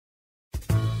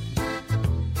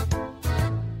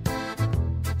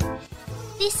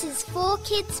This is For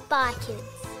Kids by Kids.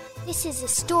 This is a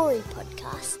story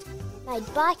podcast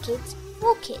made by kids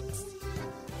for kids.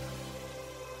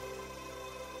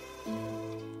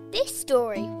 This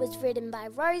story was written by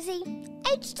Rosie,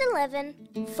 aged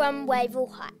 11, from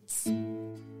Wavell Heights.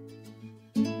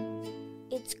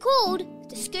 It's called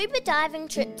The Scuba Diving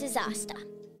Trip Disaster.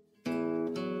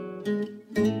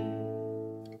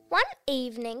 One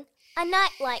evening, a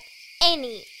night like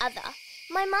any other,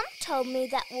 my mum told me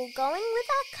that we're going with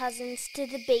our cousins to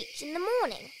the beach in the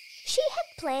morning. She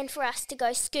had planned for us to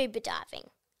go scuba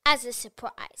diving as a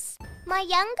surprise. My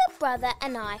younger brother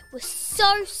and I were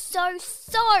so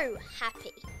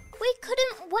happy. We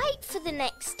couldn't wait for the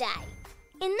next day.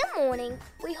 In the morning,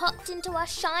 we hopped into our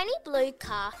shiny blue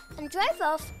car and drove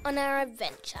off on our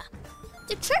adventure.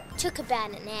 The trip took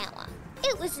about an hour.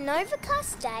 It was an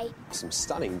overcast day, some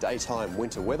stunning daytime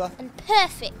winter weather, and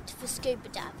perfect for scuba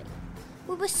diving.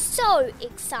 We were so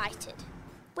excited.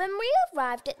 When we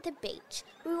arrived at the beach,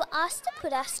 we were asked to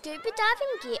put our scuba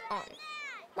diving gear on.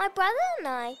 My brother and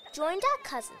I joined our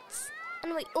cousins,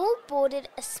 and we all boarded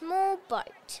a small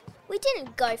boat. We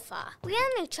didn't go far. We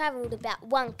only travelled about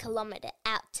 1 kilometre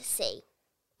out to sea.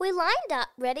 We lined up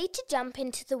ready to jump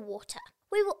into the water.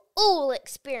 We were all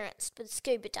experienced with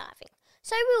scuba diving,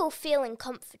 so we were feeling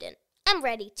confident and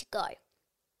ready to go.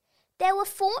 There were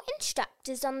 4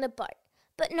 instructors on the boat,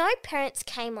 but no parents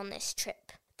came on this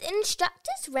trip. The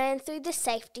instructors ran through the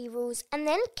safety rules and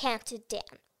then counted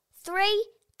down. 3,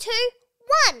 2,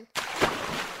 1!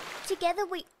 Together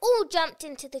we all jumped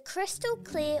into the crystal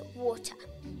clear water.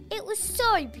 It was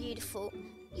so beautiful.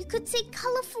 You could see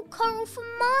colourful coral for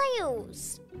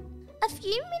miles. A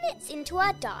few minutes into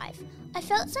our dive, I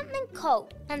felt something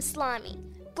cold and slimy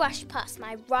brush past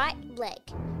my right leg.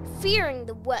 Fearing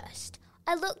the worst,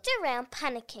 I looked around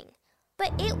panicking,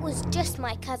 but it was just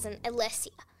my cousin Alessia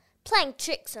playing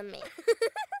tricks on me.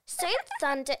 Soon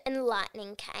thunder and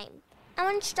lightning came.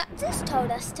 Our instructors told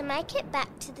us to make it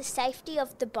back to the safety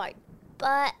of the boat,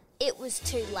 but it was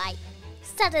too late.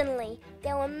 Suddenly,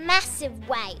 there were massive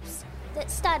waves that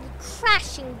started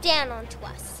crashing down onto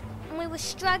us, and we were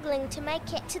struggling to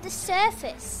make it to the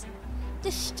surface.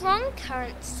 The strong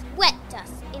current swept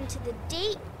us into the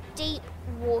deep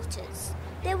waters.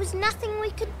 There was nothing we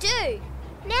could do.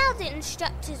 Now the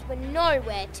instructors were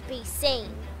nowhere to be seen.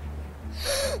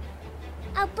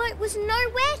 Our boat was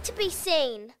nowhere to be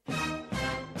seen.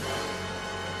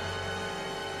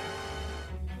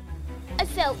 I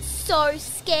felt so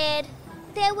scared.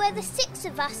 There were the 6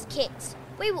 of us kids.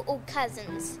 We were all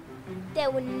cousins.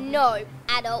 There were no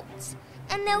adults,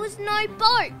 and there was no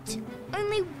boat,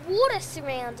 only water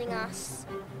surrounding us.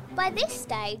 By this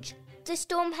stage, the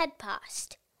storm had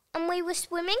passed, and we were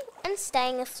swimming and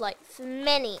staying afloat for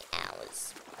many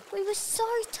hours. We were so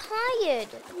tired.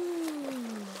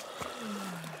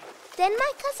 Then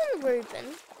my cousin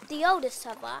Reuben, the oldest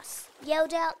of us,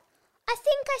 yelled out, "I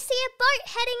think I see a boat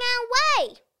heading our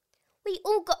way." We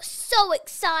all got so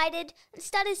excited and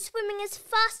started swimming as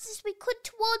fast as we could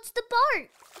towards the boat.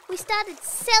 We started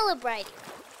celebrating,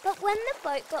 but when the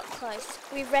boat got close,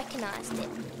 we recognised it.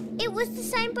 It was the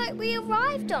same boat we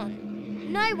arrived on.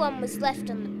 No one was left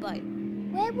on the boat.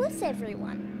 Where was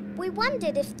everyone? We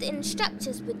wondered if the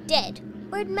instructors were dead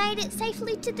or had made it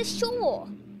safely to the shore.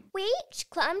 We each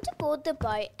climbed aboard the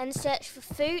boat and searched for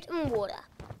food and water.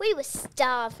 We were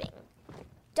starving.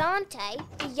 Dante,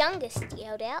 the youngest,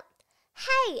 yelled out,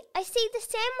 "Hey, I see the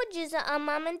sandwiches that our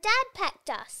mum and dad packed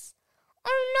us."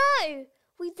 Oh no!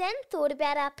 We then thought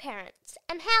about our parents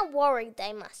and how worried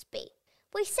they must be.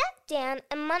 We sat down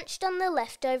and munched on the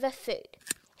leftover food.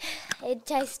 It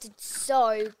tasted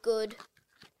so good.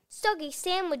 Soggy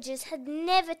sandwiches had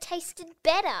never tasted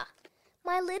better.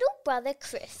 My little brother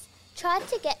Chris tried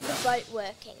to get the boat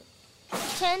working.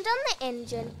 He turned on the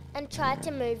engine and tried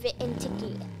to move it into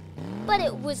gear. But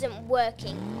it wasn't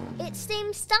working. It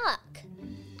seemed stuck.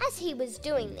 As he was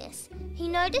doing this, he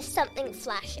noticed something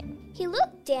flashing. He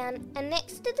looked down and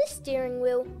next to the steering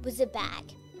wheel was a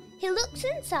bag. He looked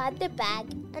inside the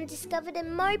bag and discovered a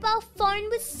mobile phone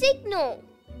with signal.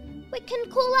 "We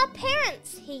can call our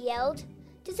parents," he yelled.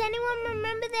 "Does anyone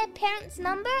remember their parents'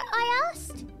 number?" I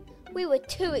asked. We were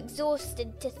too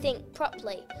exhausted to think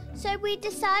properly, so we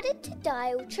decided to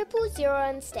dial 000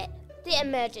 instead, the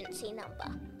emergency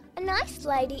number. A nice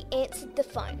lady answered the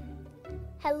phone.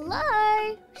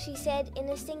 "Hello," she said in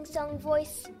a sing-song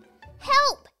voice.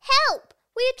 "Help! Help!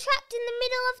 We are trapped in the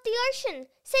middle of the ocean.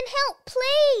 Send help,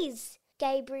 please,"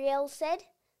 Gabrielle said.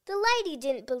 The lady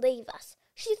didn't believe us.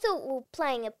 She thought we were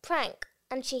playing a prank,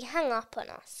 and she hung up on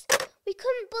us. We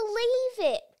couldn't believe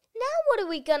it. "Now what are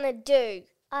we going to do?"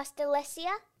 asked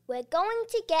Alessia. "We're going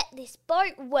to get this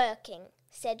boat working,"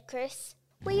 said Chris.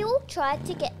 We all tried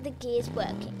to get the gears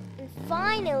working, and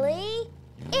finally,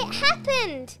 it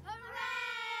happened!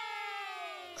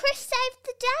 Hooray! Chris saved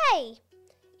the day!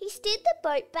 He steered the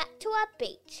boat back to our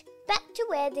beach, back to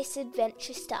where this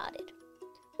adventure started.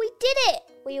 We did it!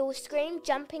 We all screamed,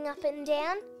 jumping up and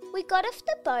down. We got off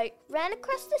the boat, ran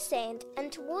across the sand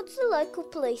and towards the local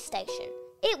police station.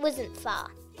 It wasn't far.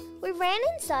 We ran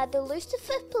inside the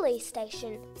Lucifer police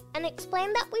station and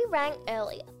explained that we rang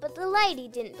earlier, but the lady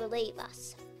didn't believe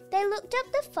us. They looked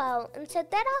up the file and said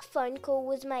that our phone call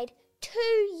was made 2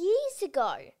 years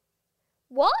ago.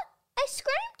 What? I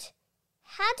screamed.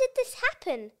 How did this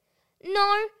happen?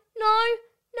 No.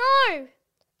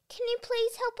 Can you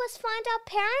please help us find our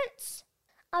parents?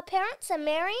 Our parents are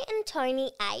Mary and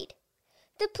Tony Aid.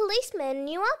 The policeman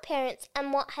knew our parents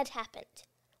and what had happened.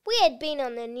 We had been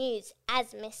on the news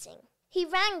as missing. He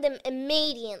rang them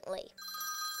immediately.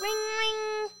 Ring,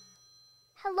 ring.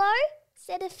 Hello?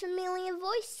 Said a familiar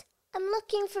voice. I'm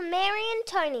looking for Mary and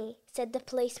Tony, said the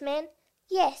policeman.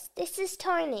 Yes, this is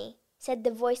Tony, said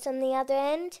the voice on the other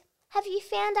end. Have you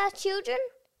found our children?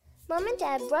 Mum and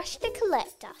Dad rushed to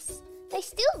collect us. They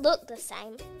still looked the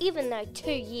same, even though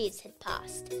 2 years had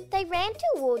passed. They ran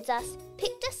towards us,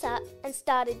 picked us up, and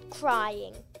started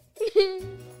crying.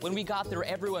 When we got there,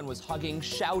 everyone was hugging,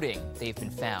 shouting, they've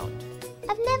been found.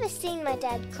 I've never seen my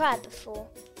dad cry before,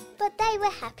 but they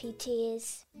were happy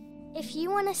tears. If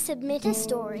you want to submit a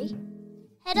story,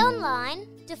 head online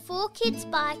to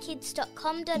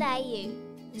 4kidsbykids.com.au.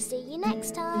 See you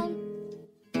next time.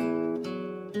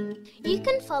 You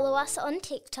can follow us on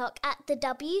TikTok at the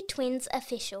W Twins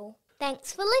Official.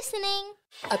 Thanks for listening.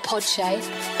 A Podshape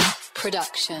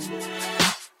production.